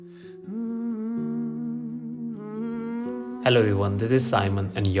Hello everyone, this is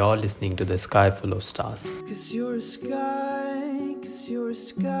Simon and you're listening to The Sky Full of Stars. Cause you're a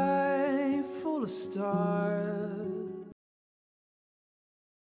sky full of stars.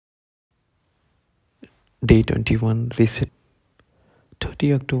 Day 21 Reset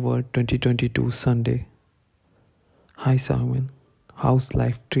 30 October 2022 Sunday. Hi Simon, how's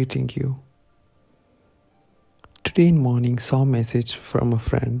life treating you? Today in morning saw a message from a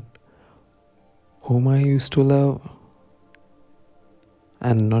friend whom I used to love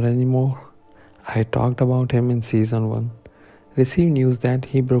and not anymore. I talked about him in season 1. Received news that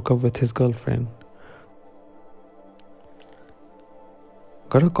he broke up with his girlfriend.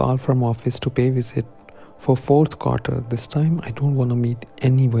 Got a call from office to pay visit for fourth quarter. This time I don't want to meet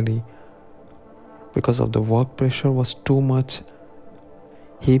anybody because of the work pressure was too much.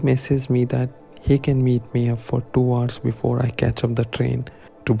 He messaged me that he can meet me up for 2 hours before I catch up the train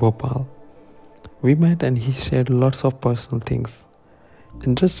to Bhopal. We met and he shared lots of personal things.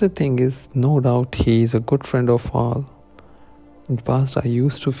 Interesting thing is, no doubt he is a good friend of all. In the past I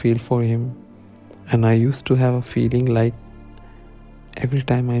used to feel for him and I used to have a feeling like every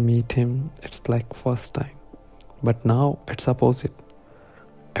time I meet him it's like first time. But now it's opposite.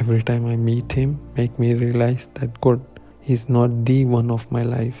 Every time I meet him make me realize that good, he's not the one of my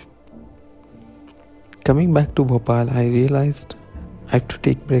life. Coming back to Bhopal, I realized I have to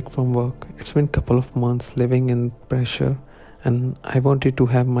take break from work. It's been couple of months living in pressure and I wanted to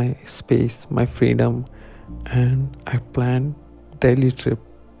have my space, my freedom, and I planned Delhi trip.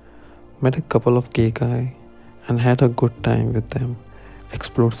 Met a couple of gay guys and had a good time with them.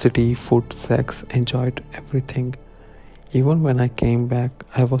 Explored city, food, sex, enjoyed everything. Even when I came back,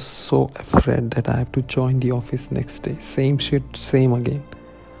 I was so afraid that I have to join the office next day. Same shit, same again.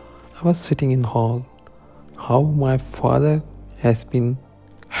 I was sitting in hall. How my father has been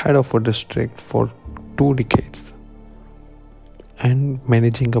head of a district for 2 decades and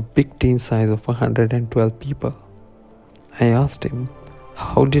managing a big team size of 112 people. I asked him,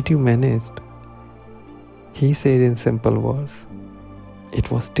 how did you manage? He said in simple words,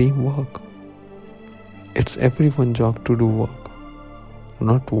 it was teamwork. It's everyone's job to do work,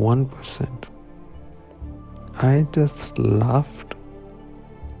 not one person. I just laughed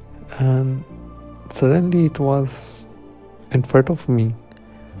and suddenly it was in front of me.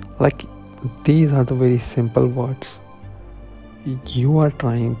 Like, these are the very simple words. You are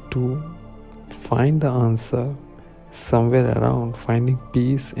trying to find the answer somewhere around, finding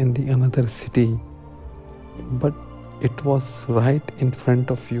peace in the another city, but it was right in front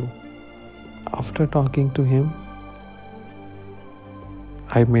of you. After talking to him,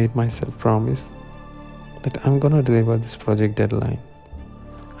 I made myself promise that I'm gonna deliver this project deadline,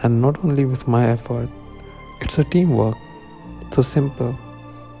 and not only with my effort, it's a teamwork. So simple.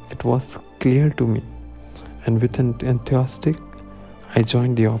 It was clear to me, and with an enthusiastic I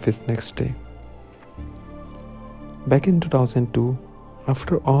joined the office next day. Back in 2002,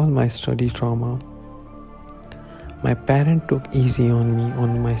 after all my study trauma, my parents took easy on me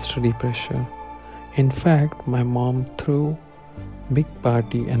on my study pressure. In fact, my mom threw big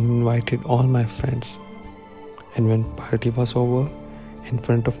party and invited all my friends. And when party was over, in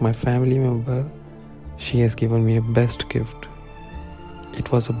front of my family member, she has given me a best gift.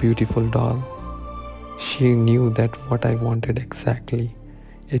 It was a beautiful doll. She knew that what I wanted exactly.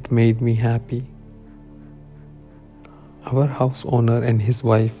 It made me happy. Our house owner and his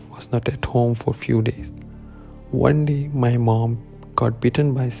wife was not at home for few days. One day my mom got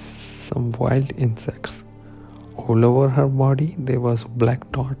bitten by some wild insects. All over her body there was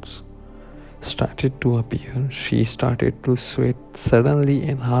black dots started to appear. She started to sweat suddenly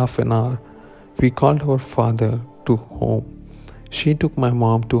in half an hour. We called our father to home. She took my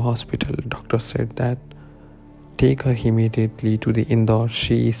mom to hospital. Doctor said that take her immediately to the Indore.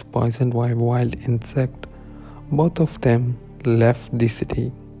 She is poisoned by wild insect. Both of them left the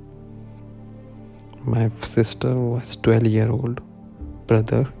city. My sister was 12-year-old,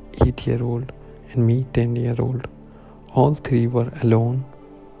 brother 8-year-old, and me 10-year-old. All three were alone.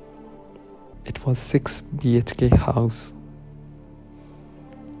 It was 6 BHK house.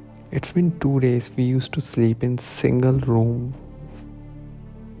 It's been 2 days. We used to sleep in single room.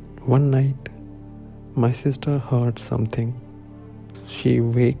 One night, my sister heard something. She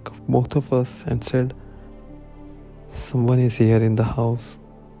wake both of us and said, someone is here in the house.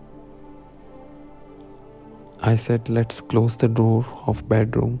 I said, let's close the door of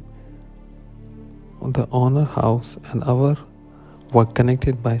bedroom. The owner house and our were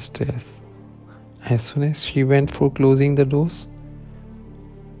connected by stairs. As soon as she went for closing the doors,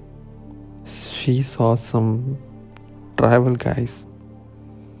 she saw some travel guys.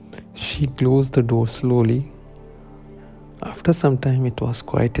 She closed the door slowly. After some time, it was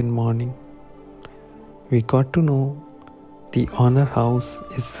quiet in morning. We got to know the owner house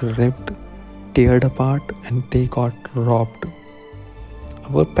is ripped, teared apart, and they got robbed.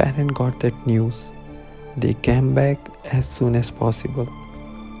 Our parent got that news. They came back as soon as possible.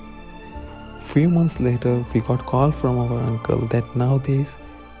 Few months later, we got call from our uncle that nowadays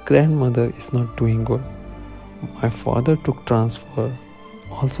grandmother is not doing good. My father took transfer,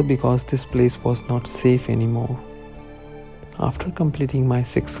 also because this place was not safe anymore. After completing my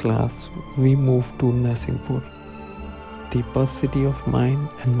 6th class, we moved to Narsinghpur, the birth city of mine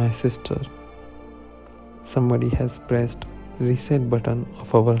and my sister. Somebody has pressed reset button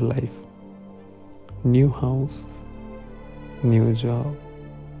of our life. New house, new job,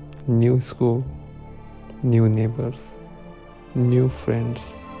 new school, new neighbors, new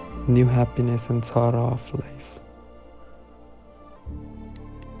friends, new happiness and sorrow of life.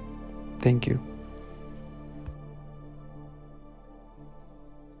 Thank you.